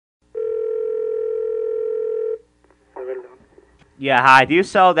Yeah, hi. Do you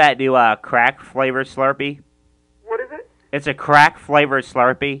sell that new crack flavor Slurpee? What is it? It's a crack flavor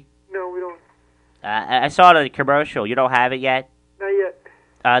Slurpee. No, we don't. I saw it in the commercial. You don't have it yet? Not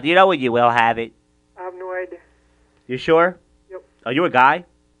yet. Do you know when you will have it? I have no idea. You sure? Yep. Are you a guy?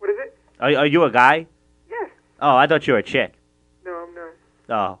 What is it? Are you a guy? Yes. Oh, I thought you were a chick. No, I'm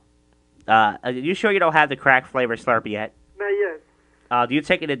not. Oh. Are you sure you don't have the crack flavor Slurpee yet? Not yet. Do you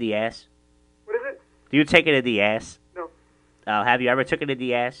take it in the ass? What is it? Do you take it in the ass? No. Have you ever took it in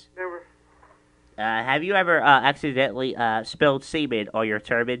the ass? Never. Have you ever accidentally spilled semen on your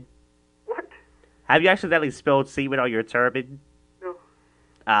turban? What? Have you accidentally spilled semen on your turban?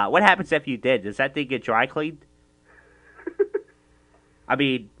 No. What happens if you did? Does that thing get dry cleaned? I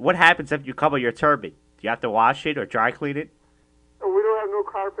mean, what happens if you come on your turban? Do you have to wash it or dry clean it? Oh, we don't have no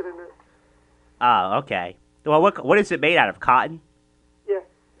carpet in it. Oh, okay. Well, what is it made out of? Cotton? Yeah.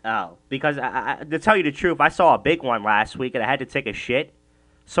 Oh, because to tell you the truth, I saw a big one last week and I had to take a shit,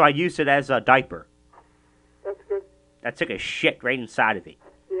 so I used it as a diaper. That's good. I took a shit right inside of it.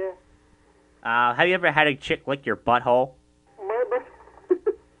 Yeah. Have you ever had a chick lick your butthole? My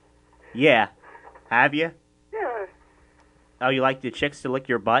butt. Yeah. Have you? Yeah. Oh, you like the chicks to lick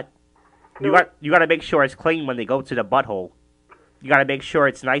your butt? No. You gotta make sure it's clean when they go to the butthole. You gotta make sure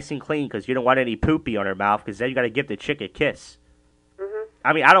it's nice and clean because you don't want any poopy on her mouth because then you gotta give the chick a kiss.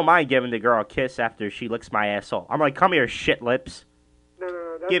 I mean, I don't mind giving the girl a kiss after she licks my asshole. I'm like, come here, shit lips. No.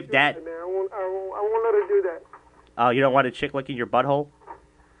 That's Give that. Right, man. I won't let her do that. Oh, you don't want a chick licking your butthole?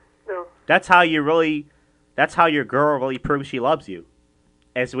 No. That's how your girl really proves she loves you.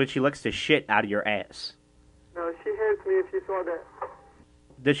 Is when she licks the shit out of your ass. No, she hates me if she saw that.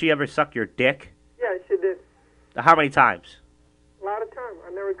 Did she ever suck your dick? Yeah, she did. How many times? A lot of times.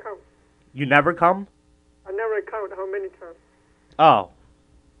 I never count. You never come? I never count how many times. Oh.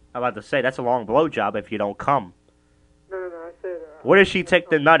 I'm about to say, that's a long blowjob if you don't come. No. I said... Where does she take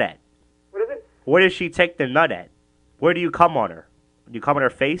the nut at? What is it? Where does she take the nut at? Where do you come on her? Do you come on her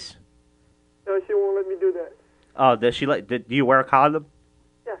face? No, she won't let me do that. Oh, do you wear a condom?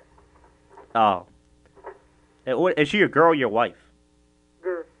 Yeah. Oh. Is she your girl or your wife?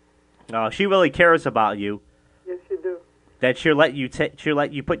 Girl. Oh, she really cares about you. Yes, she do. That she'll let you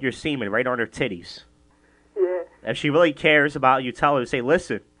put your semen right on her titties. Yeah. If she really cares about you, tell her to say,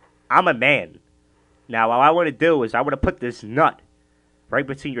 listen, I'm a man. Now, what I want to do is I want to put this nut right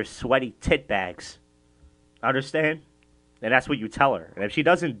between your sweaty tit bags. Understand? And that's what you tell her. And if she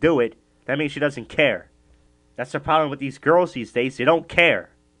doesn't do it, that means she doesn't care. That's the problem with these girls these days. They don't care.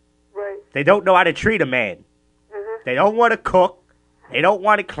 Right. They don't know how to treat a man. They don't want to cook. They don't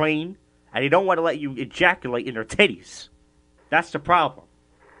want to clean. And they don't want to let you ejaculate in their titties. That's the problem.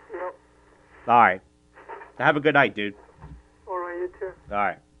 Yep. All right. Have a good night, dude. All right, you too. All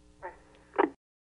right.